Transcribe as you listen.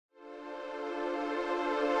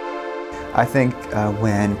I think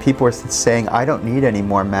when people are saying, I don't need any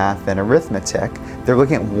more math than arithmetic, they're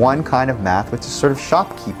looking at one kind of math, which is sort of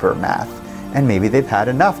shopkeeper math. And maybe they've had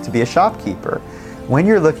enough to be a shopkeeper. When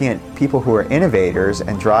you're looking at people who are innovators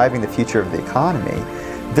and driving the future of the economy,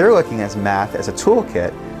 they're looking at math as a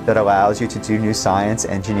toolkit that allows you to do new science,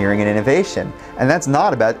 engineering, and innovation. And that's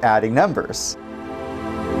not about adding numbers.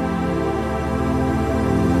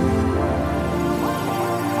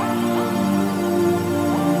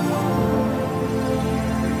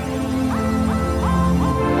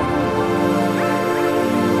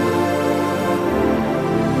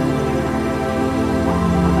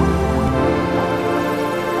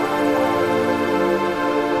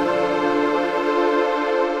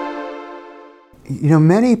 You know,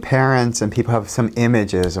 many parents and people have some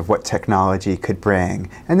images of what technology could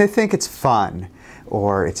bring, and they think it's fun,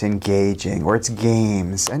 or it's engaging, or it's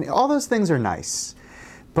games, and all those things are nice.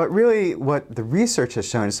 But really, what the research has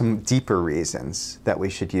shown is some deeper reasons that we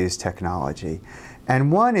should use technology.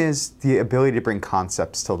 And one is the ability to bring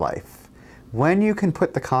concepts to life. When you can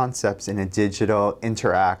put the concepts in a digital,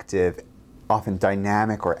 interactive, often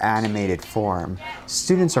dynamic or animated form,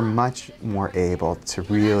 students are much more able to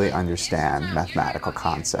really understand mathematical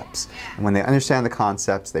concepts. And when they understand the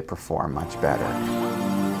concepts, they perform much better.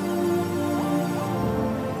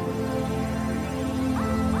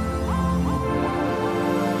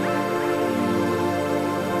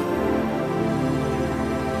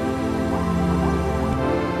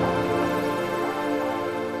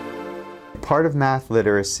 Part of math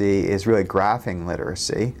literacy is really graphing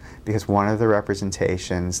literacy, because one of the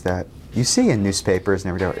representations that you see in newspapers and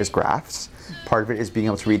everything is graphs. Part of it is being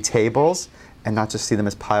able to read tables and not just see them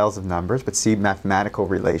as piles of numbers, but see mathematical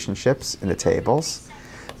relationships in the tables.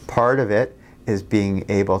 Part of it is being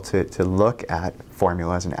able to look at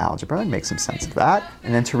formulas in algebra and make some sense of that,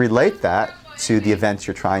 and then to relate that to the events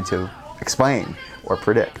you're trying to explain or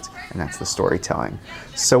predict. And that's the storytelling.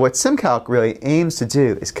 So what SimCalc really aims to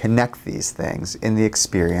do is connect these things in the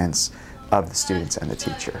experience of the students and the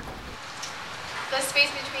teacher. The space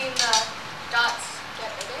between the dots get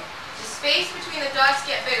bigger? The space between the dots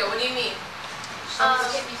get bigger. What do you mean?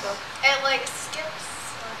 It like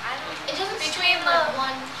skips. I don't know. It doesn't between the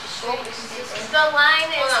one. The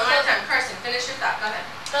line is. Hold on, one at a time. Carson, finish your thought. Go ahead.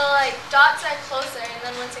 The like dots are closer, and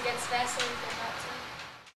then once it gets faster, the dots are.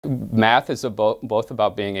 Math is both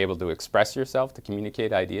about being able to express yourself, to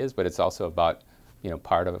communicate ideas, but it's also about,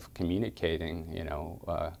 part of communicating,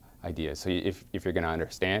 ideas. So if you're going to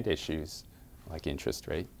understand issues like interest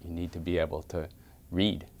rate, you need to be able to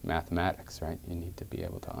read mathematics, right? You need to be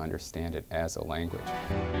able to understand it as a language.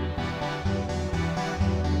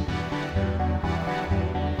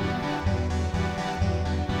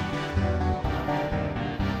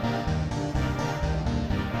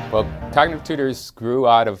 Well, cognitive tutors grew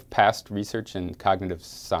out of past research in cognitive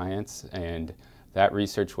science, and that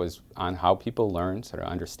research was on how people learn, sort of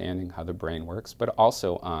understanding how the brain works, but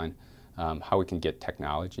also on how we can get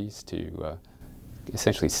technologies to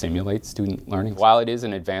essentially simulate student learning. While it is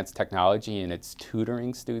an advanced technology and it's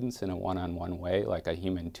tutoring students in a one-on-one way like a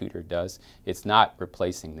human tutor does, it's not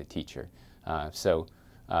replacing the teacher.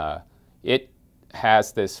 It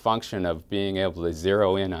has this function of being able to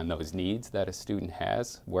zero in on those needs that a student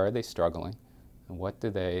has. Where are they struggling? And what do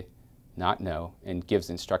they not know? And gives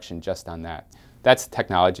instruction just on that. That's the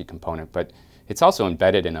technology component, but it's also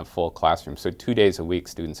embedded in a full classroom. So 2 days a week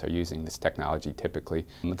students are using this technology typically.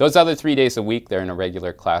 Those other 3 days a week they're in a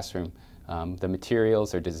regular classroom. The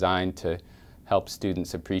materials are designed to help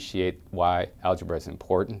students appreciate why algebra is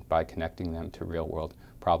important by connecting them to real-world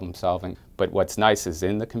problem solving. But what's nice is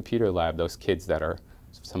in the computer lab, those kids that are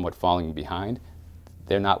somewhat falling behind,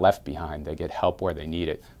 they're not left behind. They get help where they need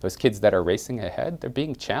it. Those kids that are racing ahead, they're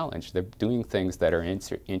being challenged. They're doing things that are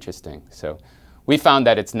interesting. So we found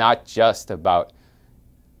that it's not just about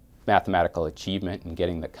mathematical achievement and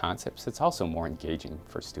getting the concepts. It's also more engaging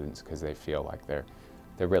for students because they feel like they're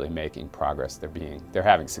really making progress. They're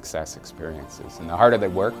having success experiences. And the harder they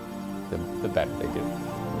work, the better they do.